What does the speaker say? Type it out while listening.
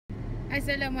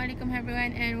Assalamualaikum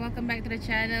everyone and welcome back to the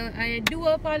channel. I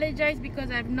do apologize because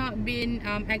I've not been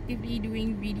actively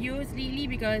doing videos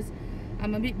lately because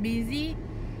I'm a bit busy.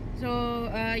 So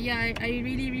yeah, I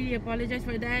really apologize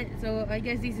for that. So I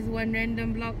guess this is one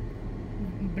random vlog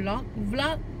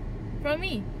from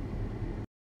me.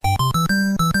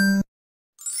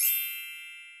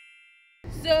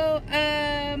 So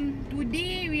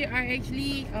today we are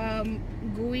actually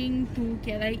going to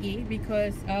KLIA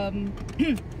because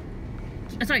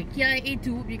sorry, KLIA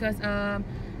 2 because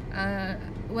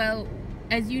well,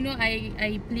 as you know,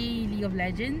 I play League of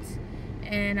Legends,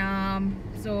 and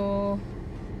so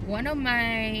one of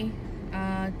my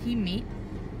teammate,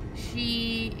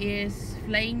 she is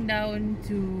flying down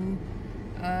to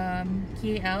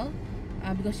KL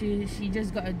because she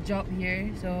just got a job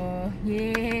here. So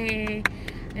yay!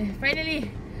 Finally,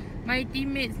 my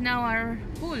teammates now are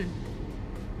full.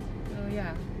 So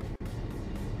yeah.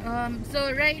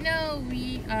 So right now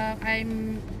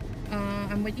I'm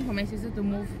waiting for my sister to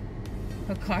move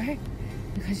her car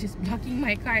because she's blocking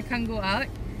my car. I can't go out,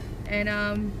 and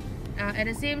at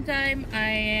the same time I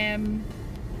am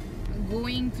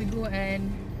going to go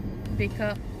and pick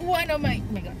up one of my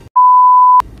god.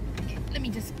 Okay, let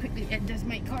me just quickly adjust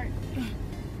my car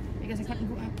because I can't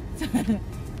go out.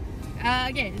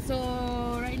 Okay, so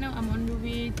right now I'm on the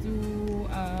way to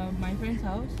my friend's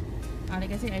house.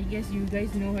 Like I said, I guess you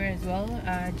guys know her as well,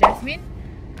 Jasmine.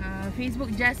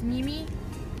 Facebook Jasmeme.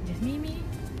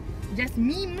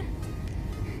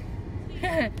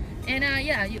 And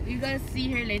yeah, you guys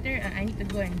see her later. I need to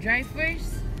go and drive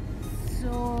first.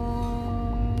 So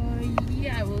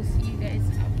yeah, I will see you guys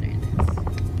after this.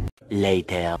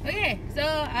 Later. Okay, so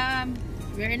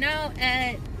we're now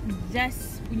at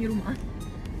Jas punya rumah.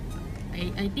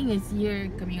 I think I see her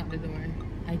coming out the door.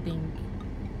 I think.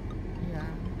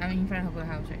 I'm in front of her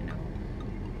house right now.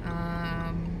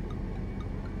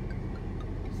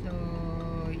 So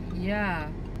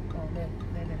yeah. Oh, there.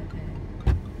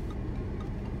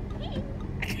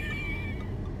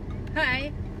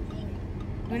 Hi.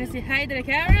 Wanna say hi to the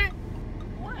camera?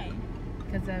 Why?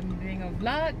 Because I'm doing a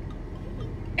vlog.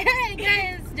 Hey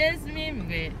guys, Jasmine.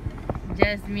 Wait,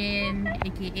 Jasmine,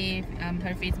 aka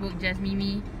her Facebook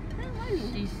Jasmeme.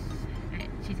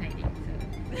 She's hiding. So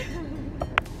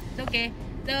it's okay.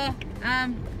 So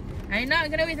I'm not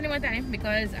gonna waste any more time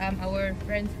because our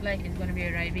friend's flight is gonna be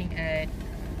arriving at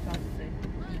 12:30,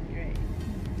 right?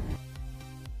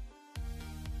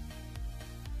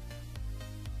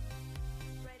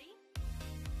 Ready?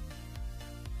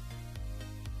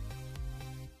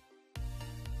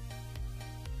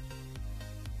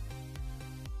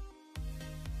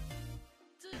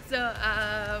 So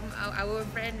our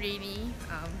friend Rainy,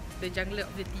 the jungler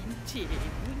of the team,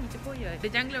 the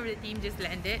jungler of the team just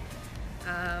landed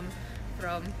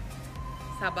from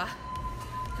Sabah.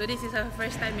 So this is her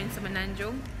first time in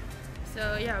Semenanjung.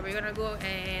 So yeah, we're gonna go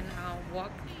and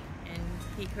walk and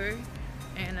take her,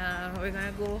 and we're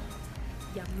gonna go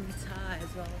Yamta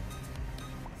as well.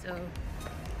 So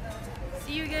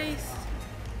see you guys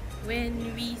when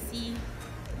we see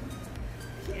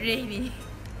Rainy.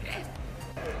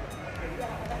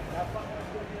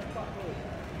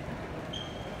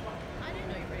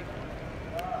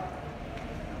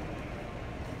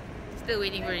 Still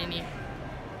waiting for Rainy.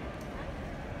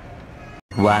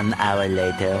 1 hour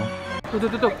later. Tuh.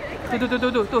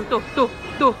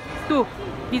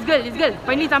 This girl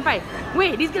finally sampai.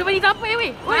 Wait, this girl finally sampai.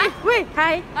 Wait.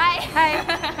 Hi.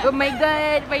 Oh my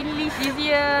god, finally she's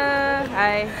here.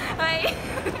 Hi.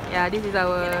 Yeah, this is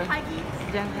our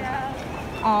jungler.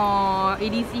 Oh,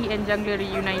 ADC and jungler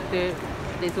reunited.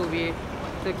 That's so weird.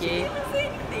 It's okay. She didn't say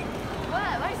anything.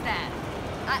 What is that?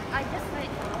 I just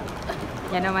like.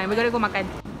 Yeah, no mind. We're gonna go makan.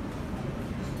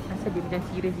 Asal dia macam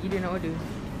serious gila nak order.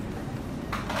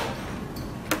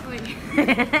 Oi.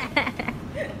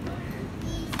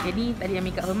 Jadi tadi yang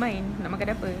make up her mind. Nak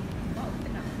makan apa?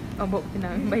 Oh, bawa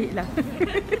tenang. Baiklah.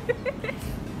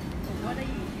 What are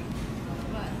you eating?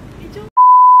 What?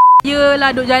 Dia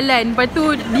lah duk jalan. Lepas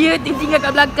tu dia tinggal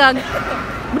kat belakang.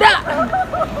 Budak!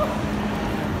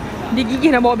 Dia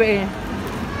gigih nak bawa beg ni.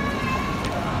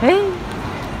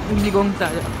 Gigi gongsak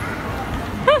je.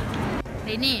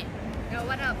 Ini, Yo,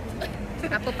 what up?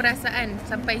 apa perasaan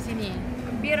sampai sini?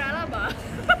 Gembira lah, bah.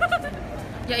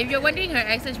 Yeah, if you're wondering, her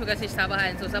accent because she's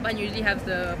Sabah, so Sabah usually has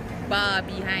the bar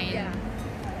behind. Yeah.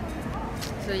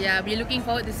 So yeah, we're looking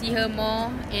forward to see her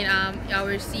more in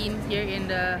our scene here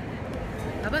in the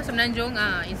Semenanjung.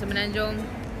 In Semenanjung,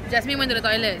 Jasmine went to the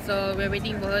toilet, so we're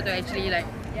waiting for her to actually like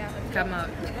come out.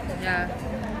 Yeah,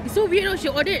 it's so weird. She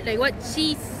ordered like what,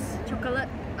 cheese? Chocolate.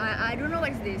 I don't know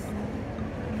what is this.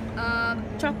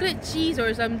 chocolate cheese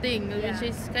or something, Yeah. which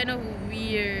is kind of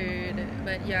weird.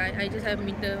 But yeah, I just have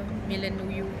Winter Melon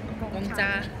Uyu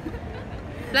Gongcha.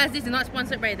 Plus, this is not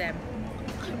sponsored by them.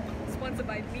 Sponsored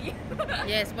by me.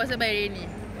 Yeah, sponsored by Rainy.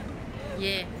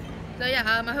 Yeah. So yeah,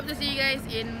 I hope to see you guys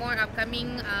in more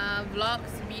upcoming vlogs,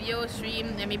 video,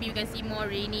 stream, and maybe you can see more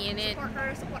Rainy in it.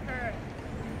 Support her.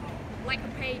 Like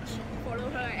her page, follow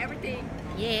her, everything.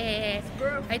 Yeah.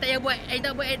 Bro. I tak buat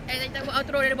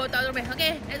outro, dia buat outro.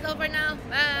 Okay, that's all for now.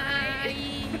 Bye.